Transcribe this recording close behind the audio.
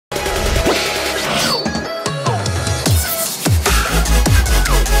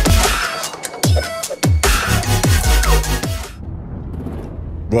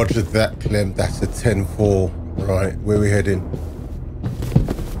Roger that, Clem. That's a 10-4. Right, where are we heading?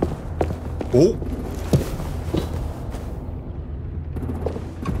 Oh.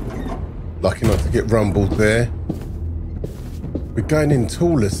 Lucky not to get rumbled there. We're going in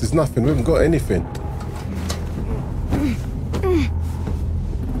toolless. There's nothing. We haven't got anything.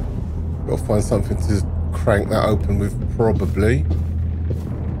 Got to find something to crank that open with, probably.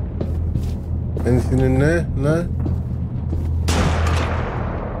 Anything in there? No?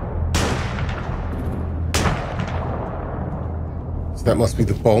 So that must be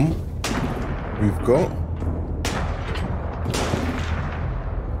the bomb we've got.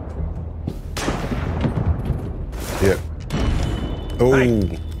 Yep. Oh.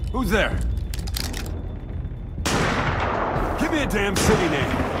 Hey, who's there? Give me a damn city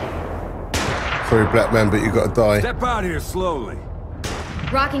name. Sorry, black man, but you got to die. Step out here slowly.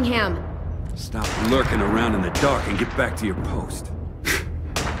 Rockingham. Stop lurking around in the dark and get back to your post.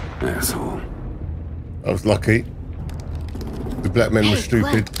 Asshole. I was lucky. The black man was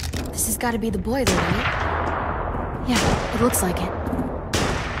stupid. Clem. This has got to be the boy though, right? Yeah, it looks like it.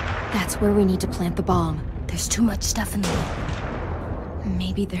 That's where we need to plant the bomb. There's too much stuff in there.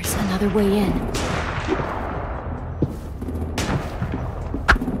 Maybe there's another way in.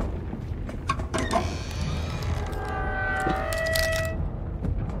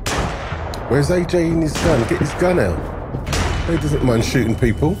 Where's AJ in his gun? Get his gun out. He doesn't mind shooting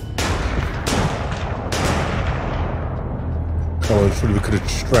people. Come on, surely we could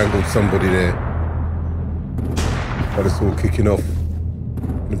have strangled somebody there. While it's all kicking off.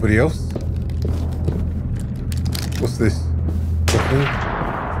 Anybody else? What's this? Nothing?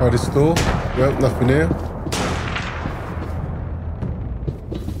 Try this door? No, nothing here.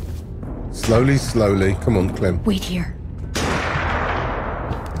 Slowly, slowly. Come on, Clem. Wait here.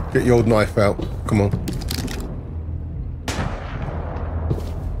 Get your old knife out. Come on.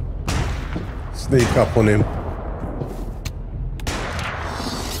 Sneak up on him.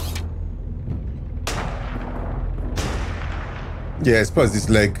 Yeah, I suppose his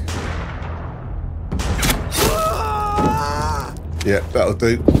leg. Yeah, that'll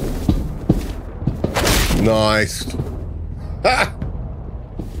do. Nice. Ha!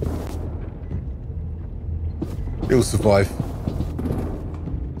 He'll survive.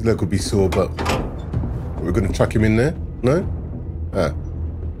 His leg will be sore, but we're going to chuck him in there? No? Ah.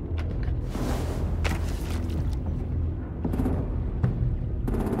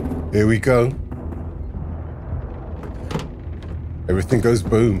 Here we go. Everything goes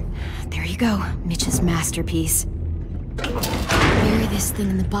boom. There you go, Mitch's masterpiece. Bury this thing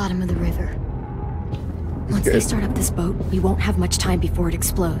in the bottom of the river. Once they start up this boat, we won't have much time before it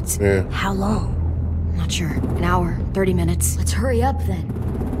explodes. Yeah. How long? Not sure. An hour, 30 minutes. Let's hurry up then.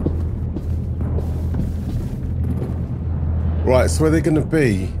 Right, so where are they going to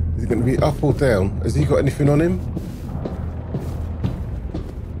be? Is it going to be up or down? Has he got anything on him?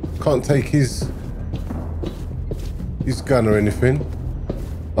 Can't take his gun or anything.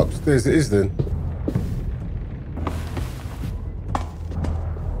 Upstairs it is then.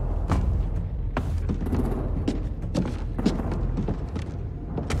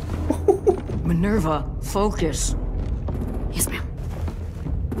 Minerva, focus. Yes, ma'am.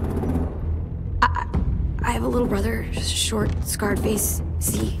 I have a little brother, short, scarred face.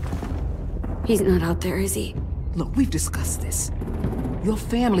 He's not out there, is he? Look, we've discussed this. Your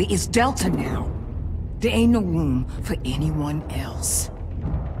family is Delta now. There ain't no room for anyone else.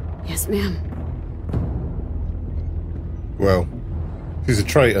 Yes, ma'am. Well, she's a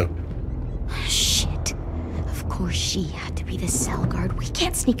traitor. Shit. Of course she had to be the cell guard. We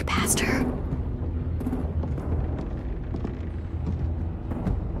can't sneak past her.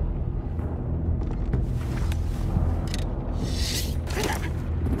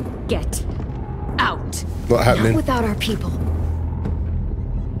 Get out. Not happening. Not without our people.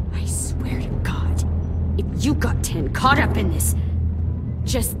 I swear to God, if you got 10 caught up in this,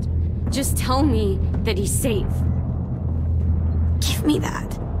 just tell me that he's safe. Give me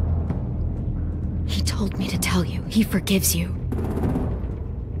that. He told me to tell you. He forgives you.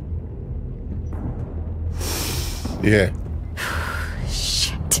 Yeah.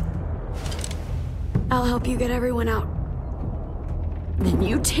 Shit. I'll help you get everyone out. Then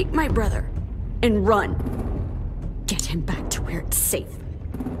you take my brother and run. Get him back to where it's safe.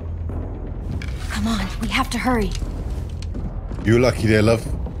 Come on, we have to hurry. You're lucky there, love.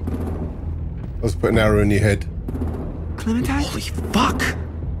 Let's put an arrow in your head. Clementine? Holy fuck!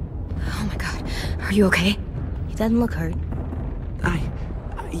 Oh my God. Are you okay? He doesn't look hurt.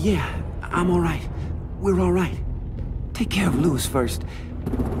 Yeah, I'm alright. We're alright. Take care of Louis first.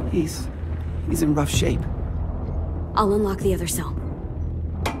 He's in rough shape. I'll unlock the other cell.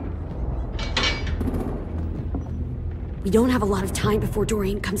 We don't have a lot of time before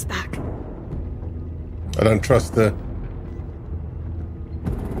Dorian comes back. I don't trust her.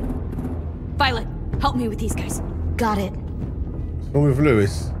 Violet, help me with these guys. Got it. What's wrong with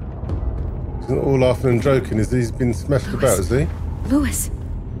Lewis? He's not all laughing and joking. He's been smashed about, has he? Lewis.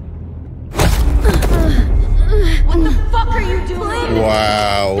 What the fuck are you doing?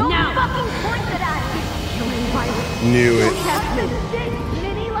 Wow. Don't fucking point it at me! Killing Violet. Knew it. That's the shit!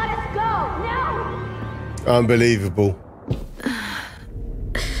 Minnie, let us go! No! Unbelievable.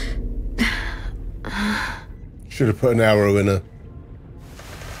 Should have put an arrow in her.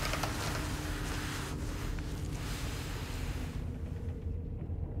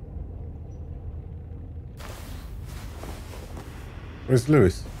 Where's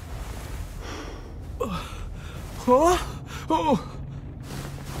Lewis? Huh? Oh.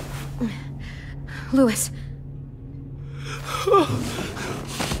 Lewis.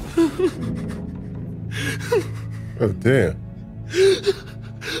 Oh dear.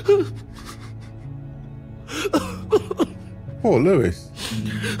 Poor Lewis.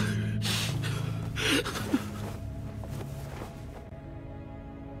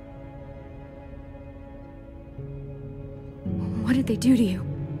 What did they do to you?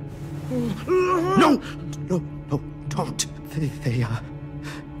 No, don't. They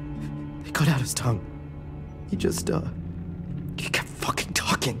cut out his tongue. He just, he kept fucking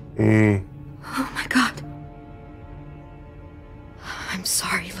talking. Oh my god. I'm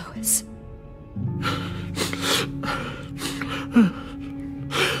sorry, Lewis.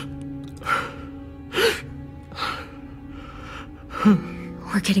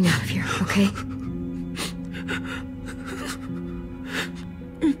 We're getting out of here, okay?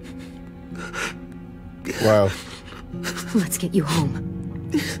 Wow. Let's get you home.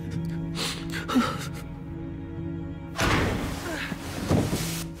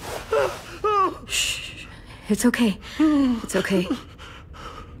 Shh. It's okay. It's okay.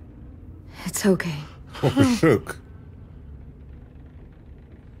 It's okay. Proper shook.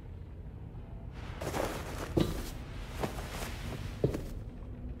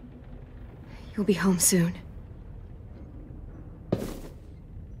 You'll be home soon.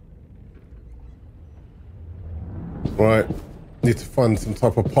 Right. Need to find some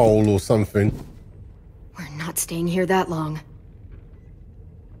type of pole or something. We're not staying here that long.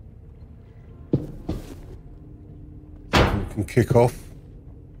 We can kick off.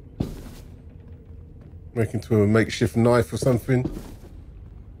 Make into a makeshift knife or something.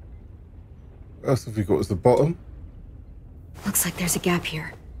 What else have we got as the bottom? Looks like there's a gap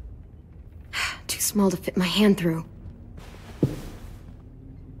here. Too small to fit my hand through.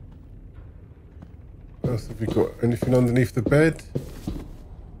 What else have we got? Anything underneath the bed?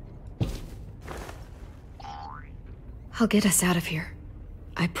 I'll get us out of here.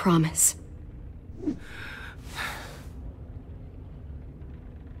 I promise.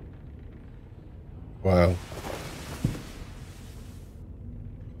 Wow.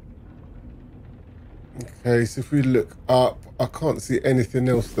 Okay, so if we look up, I can't see anything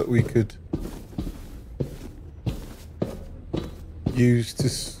else that we could use to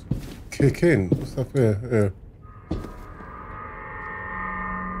kick in. What's up here? Yeah.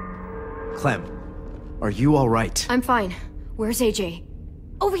 Clem, are you all right? I'm fine. Where's AJ?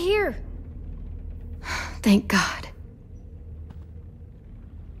 Over here! Thank God.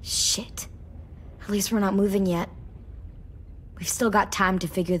 Shit. At least we're not moving yet. We've still got time to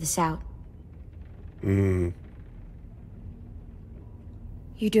figure this out. You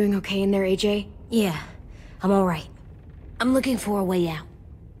doing okay in there, AJ? Yeah, I'm alright. I'm looking for a way out.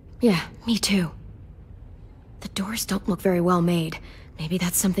 Yeah, me too. The doors don't look very well made. Maybe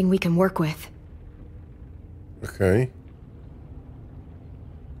that's something we can work with. Okay.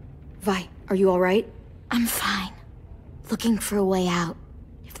 Vi, are you alright? I'm fine. Looking for a way out.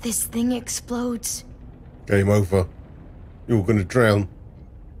 If this thing explodes... Game over. You're gonna drown.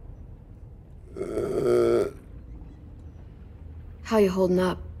 How you holding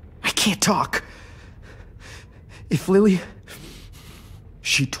up? I can't talk. If Lily...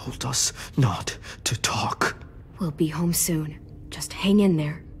 She told us not to talk. We'll be home soon. Just hang in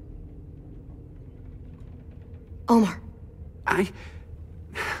there. Omar.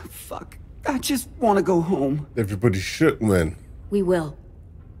 Fuck. I just want to go home. Everybody's shook, man. We will.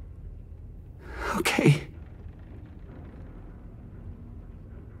 Okay.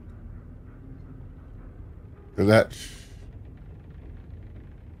 The latch.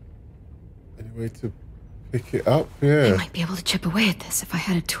 Any way to pick it up? I Yeah. might be able to chip away at this if I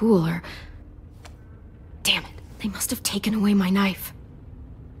had a tool or... Damn it. They must have taken away my knife.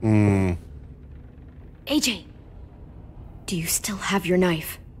 AJ! Do you still have your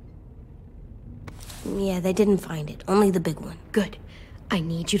knife? Yeah, they didn't find it. Only the big one. Good. I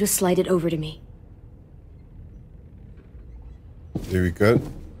need you to slide it over to me. Here we go.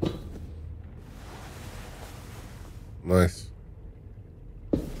 Nice.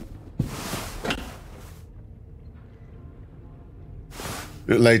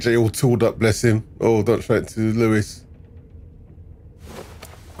 Little AJ all tooled up, bless him. Oh, don't show it to Lewis.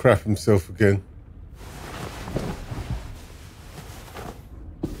 Crap himself again.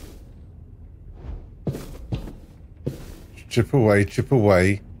 Chip away, chip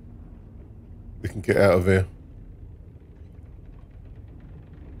away. We can get out of here.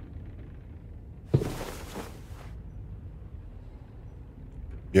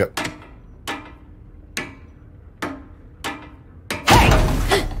 Yep.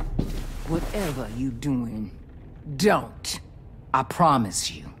 Whatever you doing, don't. I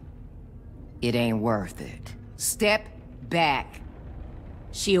promise you. It ain't worth it. Step back.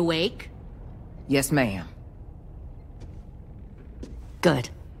 She awake? Yes, ma'am. Good.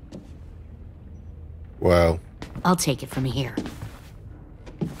 Wow. I'll take it from here.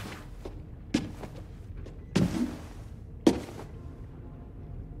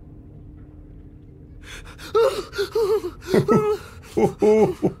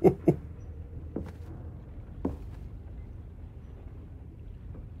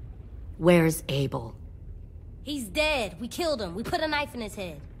 Where's Abel? He's dead. We killed him. We put a knife in his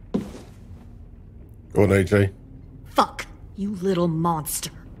head. Go on, AJ. Fuck, you little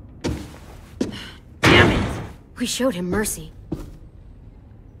monster. Damn it! We showed him mercy.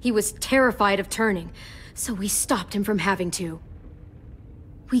 He was terrified of turning, so we stopped him from having to.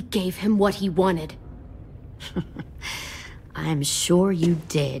 We gave him what he wanted. I'm sure you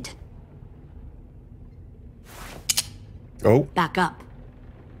did. Oh. Back up.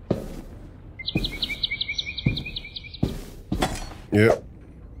 Yep.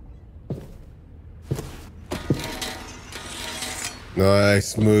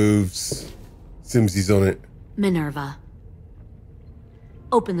 Nice moves. Symzee's on it. Minerva.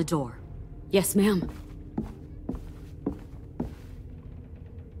 Open the door. Yes, ma'am.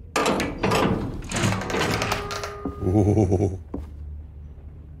 Ooh.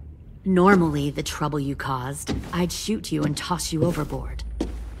 Normally, the trouble you caused, I'd shoot you and toss you overboard.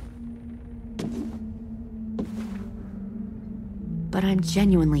 But I'm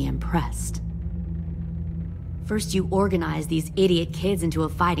genuinely impressed. First, you organize these idiot kids into a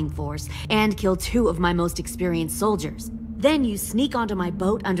fighting force and kill 2 of my most experienced soldiers. Then you sneak onto my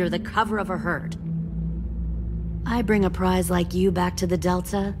boat under the cover of a herd. I bring a prize like you back to the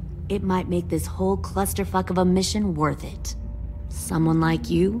Delta, it might make this whole clusterfuck of a mission worth it. Someone like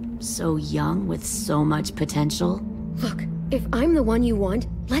you, so young with so much potential. Look, if I'm the one you want,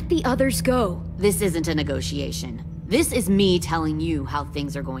 let the others go. This isn't a negotiation. This is me telling you how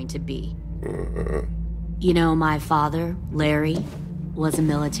things are going to be. You know, my father, Larry, was a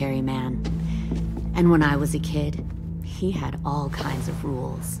military man. And when I was a kid, he had all kinds of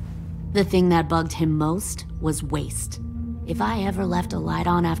rules. The thing that bugged him most was waste. If I ever left a light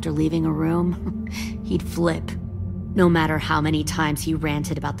on after leaving a room, he'd flip. No matter how many times he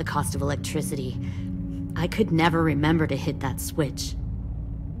ranted about the cost of electricity, I could never remember to hit that switch.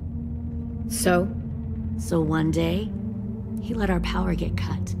 So one day, he let our power get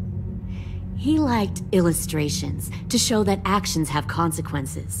cut. He liked illustrations to show that actions have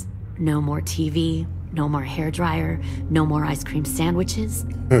consequences. No more TV, no more hairdryer, no more ice cream sandwiches.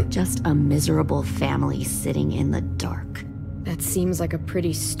 Just a miserable family sitting in the dark. that seems like a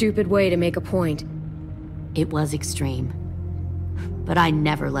pretty stupid way to make a point. It was extreme. But I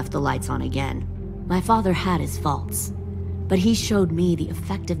never left the lights on again. My father had his faults, but he showed me the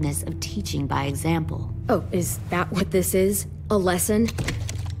effectiveness of teaching by example. Oh, is that what this is? A lesson?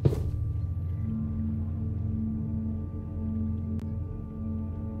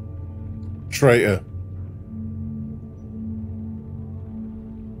 Traitor.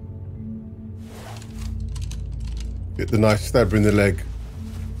 Get the knife, stab her in the leg.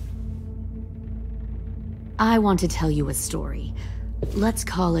 I want to tell you a story. Let's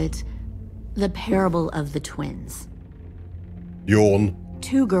call it the parable of the twins. Yawn.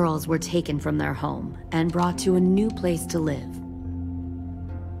 2 girls were taken from their home and brought to a new place to live.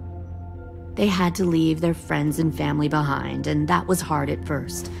 They had to leave their friends and family behind, and that was hard at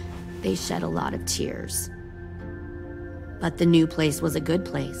first. They shed a lot of tears. But the new place was a good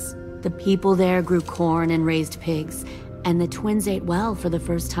place. The people there grew corn and raised pigs, and the twins ate well for the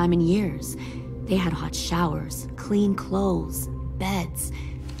first time in years. They had hot showers, clean clothes, beds.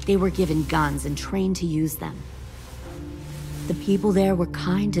 They were given guns and trained to use them. The people there were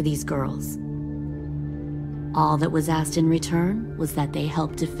kind to these girls. All that was asked in return was that they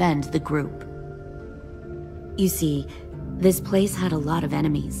help defend the group. You see, this place had a lot of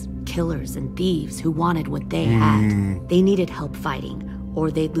enemies, killers and thieves who wanted what they had. They needed help fighting, or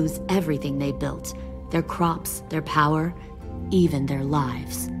they'd lose everything they built. Their crops, their power, even their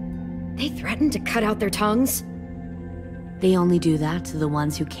lives. They threatened to cut out their tongues? They only do that to the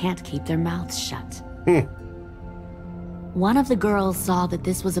ones who can't keep their mouths shut. One of the girls saw that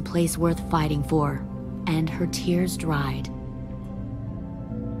this was a place worth fighting for, and her tears dried.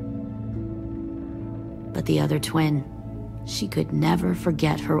 But the other twin, she could never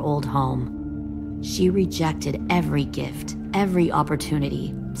forget her old home. She rejected every gift, every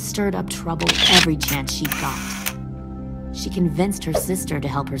opportunity, stirred up trouble every chance she got. She convinced her sister to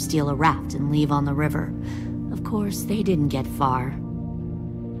help her steal a raft and leave on the river. Of course, they didn't get far.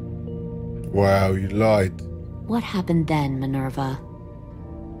 Wow, you lied. What happened then, Minerva?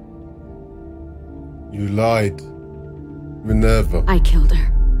 You lied. Minerva. I killed her.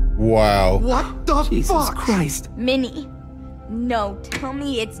 Wow. What the Jesus fuck? Christ. Minnie, no, tell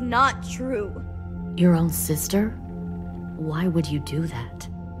me it's not true. Your own sister? Why would you do that?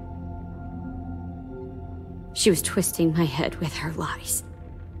 She was twisting my head with her lies.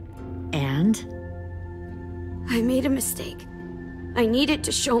 And? I made a mistake. I needed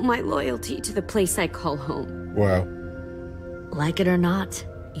to show my loyalty to the place I call home. Wow. Like it or not,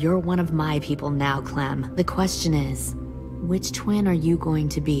 you're one of my people now, Clem. The question is, which twin are you going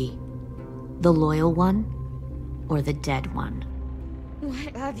to be? The loyal one, or the dead one?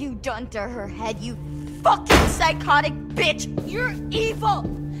 What have you done to her head, you fucking psychotic bitch? You're evil!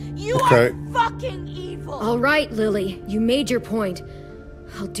 You are fucking evil! All right, Lily, you made your point.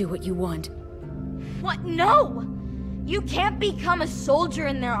 I'll do what you want. What? No! You can't become a soldier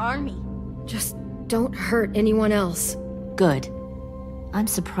in their army. Just don't hurt anyone else. Good. I'm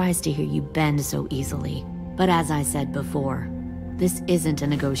surprised to hear you bend so easily. But as I said before, this isn't a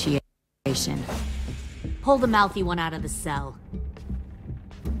negotiation. Pull the mouthy one out of the cell.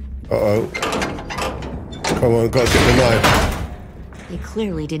 Uh-oh. Come on, gotta get the knife. They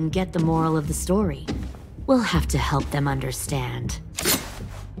clearly didn't get the moral of the story. We'll have to help them understand.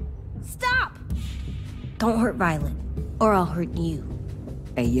 Stop! Don't hurt Violet, or I'll hurt you.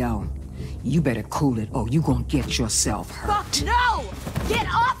 Hey, yo. You better cool it, or you gonna get yourself hurt. Fuck no! Get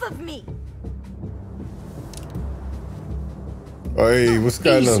off of me! Hey, what's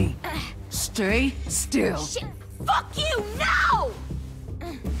going on? Stay still. Shit! Fuck you! No!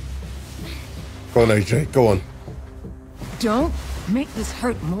 Go on, AJ, go on. Don't make this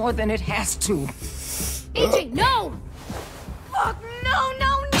hurt more than it has to. AJ, no! Fuck no,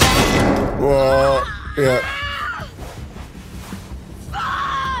 no, no! Well, yeah.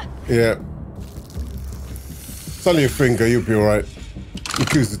 Fuck! Yeah. It's only a finger, you'll be alright. You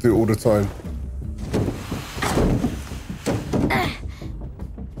choose to do it all the time.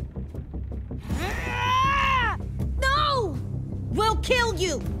 No! We'll kill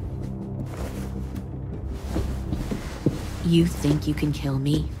you! You think you can kill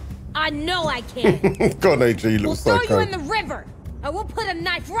me? I know I can. Go on, AJ, you little We'll throw psycho. you in the river. I will put a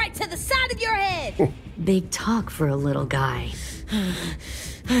knife right to the side of your head. Big talk for a little guy.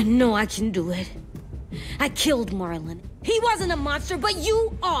 I know I can do it. I killed Marlon. He wasn't a monster, but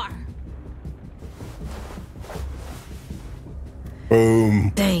you are.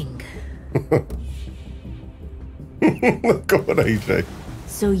 Boom. Dang. Go on, AJ.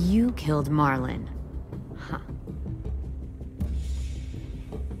 So you killed Marlon. Huh.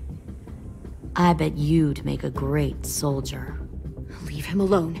 I bet you'd make a great soldier. Leave him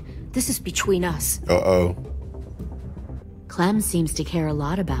alone. This is between us. Uh-oh. Clem seems to care a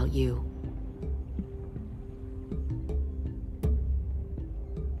lot about you.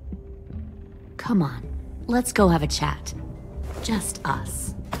 Come on, let's go have a chat. Just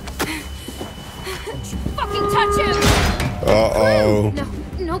us. Fucking touch him! Uh-oh. No,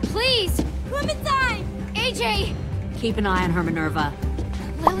 no, please! Clementine! AJ! Keep an eye on her, Minerva.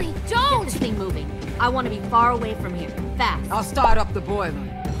 Lily, Get don't! this thing moving. I want to be far away from here. Fast. I'll start up the boiler.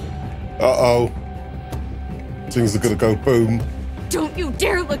 Uh-oh. Things are gonna go boom. Don't you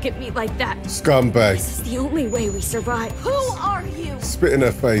dare look at me like that! Scumbag. This is the only way we survive. Who are you? Spit in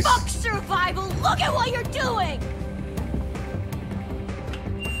her face. Fuck survival! Look at what you're doing!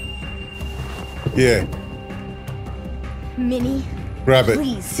 Yeah. Minnie, Grab it.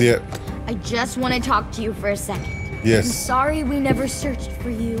 please. Yep. I just want to talk to you for a second. I'm Yes. sorry we never searched for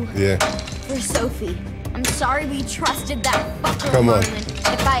you. Yeah. For Sophie. I'm sorry we trusted that fucker Come on.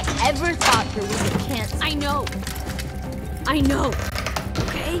 Marlon. If I ever thought there was a chance. I know. I know.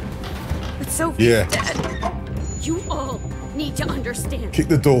 Okay? But Sophie's Yeah. dead. You all need to understand. Kick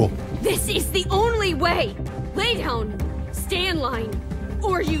the door. This is the only way. Lay down, stay in line,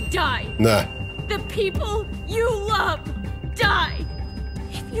 or you die. Nah. the people you love die.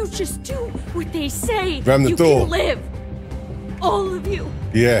 If you just do what they say, Ram the you door. can live. All of you.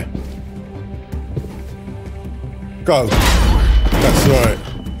 Yeah. Go. That's right.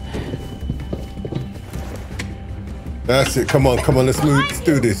 That's it. Come on, come on. Let's move. Let's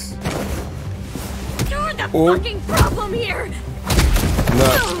do this. You're the fucking problem here.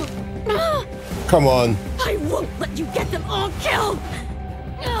 No. Come on. I won't let you get them all killed.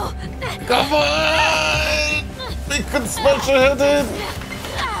 No. Come on. They could smash her head in.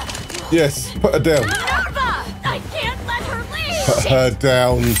 Yes. Put her down. Minerva! I can't let her leave. Put her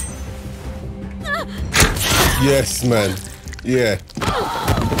down. Yes, man. Yeah.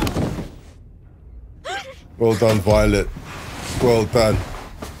 Well done, Violet. Well done.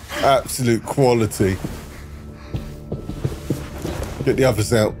 Absolute quality. Get the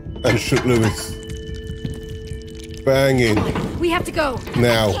others out and shoot Lewis. Banging. We have to go.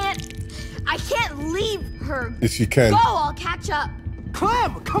 Now. I can't leave her. Yes, you can. Go, I'll catch up.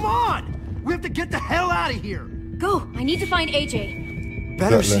 Clem, come on! We have to get the hell out of here. Go. I need to find AJ.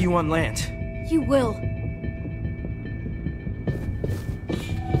 Better Certainly. see you on land. You will.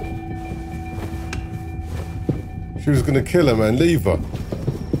 She was going to kill her, man. Leave her.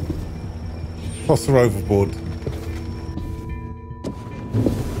 Toss her overboard.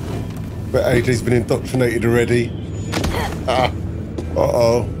 But AJ's been indoctrinated already. Ah.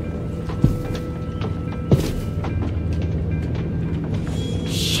 Uh-oh.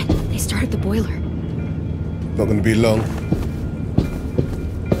 Shit, they started the boiler. Not going to be long.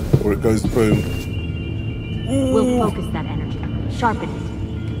 Or it goes boom. We'll focus that energy. Sharpen it.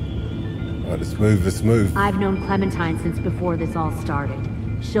 All right, let's move, let's move. I've known Clementine since before this all started.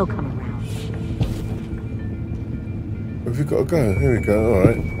 She'll come around. Have you got to go? Here we go, all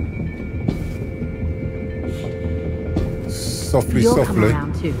right. Softly, You'll softly. come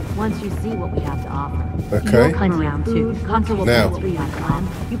around too, once you see what we have to offer. Okay. You'll come around too. Comfortable Now. beds for you and Clem.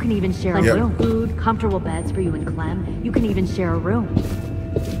 You can even share a Yep. room. Food, comfortable beds for you and Clem. You can even share a room.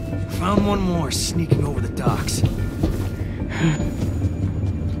 Found one more sneaking over the docks.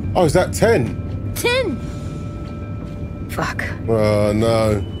 Oh, is that 10? 10! Fuck. Oh,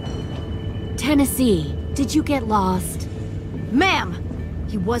 no. Tennessee, did you get lost? Ma'am!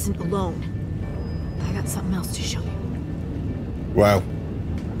 He wasn't alone. I got something else to show you. Wow.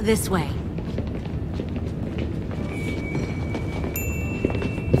 This way.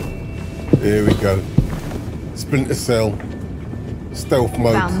 Here we go. Splinter Cell. Stealth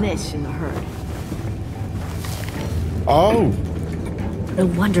mode. Found this in the herd. Oh. No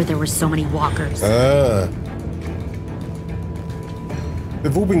wonder there were so many walkers. Ah.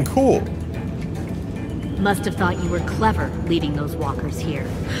 They've all been caught. Must have thought you were clever leading those walkers here.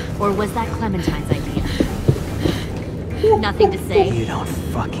 Or was that Clementine's idea? Nothing to say. You don't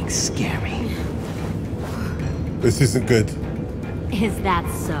fucking scare me. This isn't good. Is that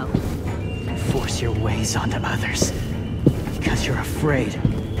so? You force your ways onto others. Because you're afraid.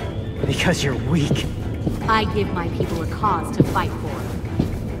 Because you're weak. I give my people a cause to fight for.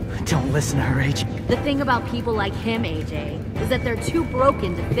 Don't listen to her, AJ. The thing about people like him, AJ, is that they're too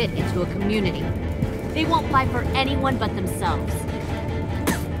broken to fit into a community. They won't fight for anyone but themselves.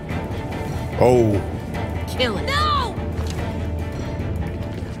 Oh. Kill it. No!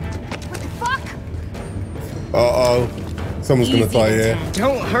 What the fuck? Uh-oh. Someone's gonna Easy, die here. Lieutenant.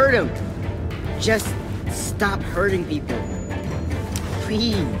 Don't hurt him. Just stop hurting people.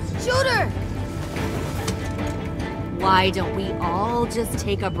 Please. Shoot her! Why don't we all just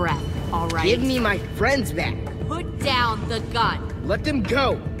take a breath, all right? Give me my friends back. Put down the gun. Let them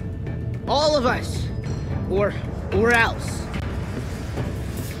go. All of us. Or else.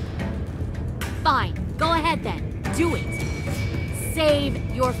 Fine. Go ahead then. Do it. Save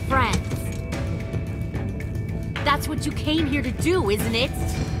your friends. That's what you came here to do, isn't it?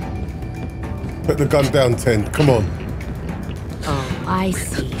 Put the gun down, 10. Come on. Oh, I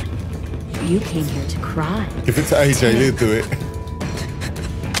see. You came here to cry. Give it to AJ. He'll do it.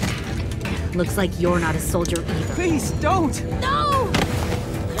 Looks like you're not a soldier either. Please, don't! No!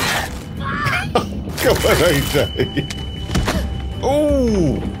 Come on, AJ.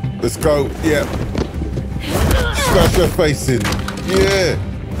 Oh. Let's go. Yeah. Smash her face in. Yeah.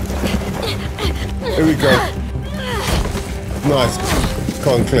 Here we go. Nice.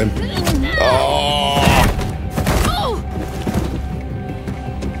 Come on, Clem. Oh.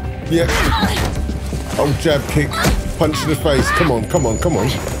 Yeah. Oh, jab kick. Punch in the face. Come on, come on, come on.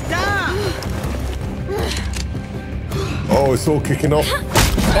 Stop! Oh, it's all kicking off.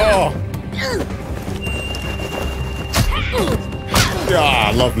 Oh.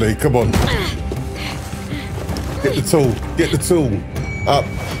 Ah, lovely. Come on. Get the tool. Get the tool. Up.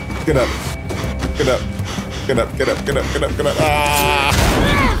 Get up. Get up. Get up, get up, get up, get up, get up. Ah!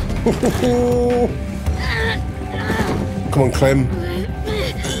 Come on, Clem.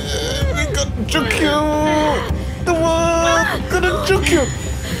 We got to juke you. Come on, gotta juke you.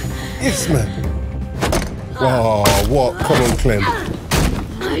 Yes, man. Oh, what? Come on, Clem.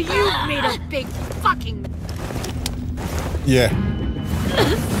 You made a big fucking... Yeah.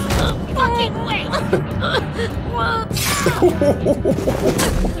 Fucking wait!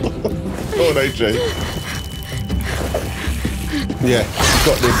 Go on, AJ. Yeah, you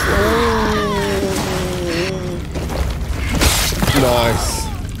got this. Nice.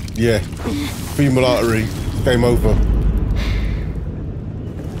 Yeah. Female artery. Game over.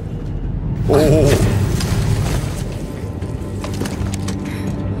 Oh.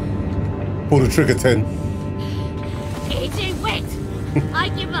 Pull the trigger, 10. AJ, wait! I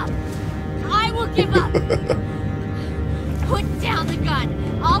give up. I will give up. Put down the gun.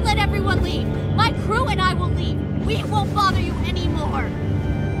 I'll let everyone leave. My crew and I will leave. We won't bother you anymore.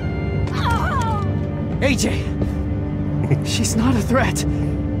 Oh. AJ! She's not a threat.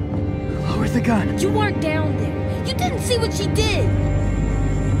 Lower the gun. You weren't down there. You didn't see what she did.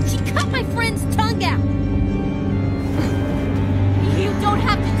 She cut my friend's tongue out. You don't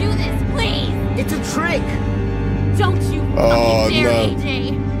have to do this, please. It's a trick. Don't you fucking dare,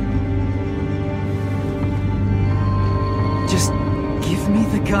 AJ. Just give me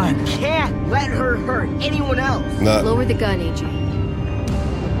the gun. Can't let her hurt anyone else. No. Lower the gun, AJ.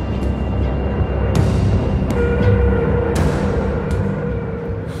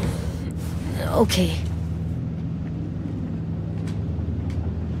 Okay.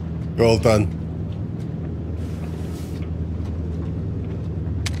 Well done.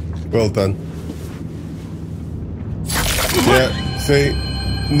 Well done. Yeah, see?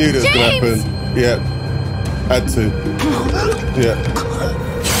 Knew that was gonna happen. Yeah. Had to. Yeah.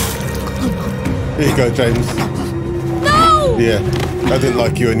 Here you go, James. No! Yeah. I didn't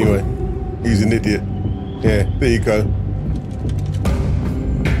like you anyway. He's an idiot. Yeah, there you go.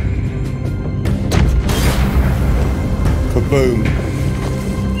 Kaboom.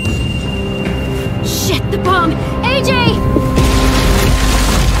 Shit, the bomb! AJ!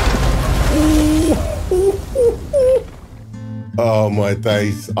 Oh my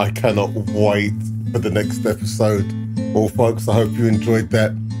days, I cannot wait for the next episode. Well folks, I hope you enjoyed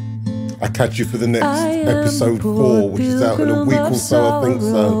that. I'll catch you for the next episode 4, which is out in a week or so, I think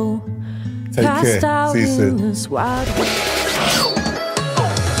so. Take care, see you soon.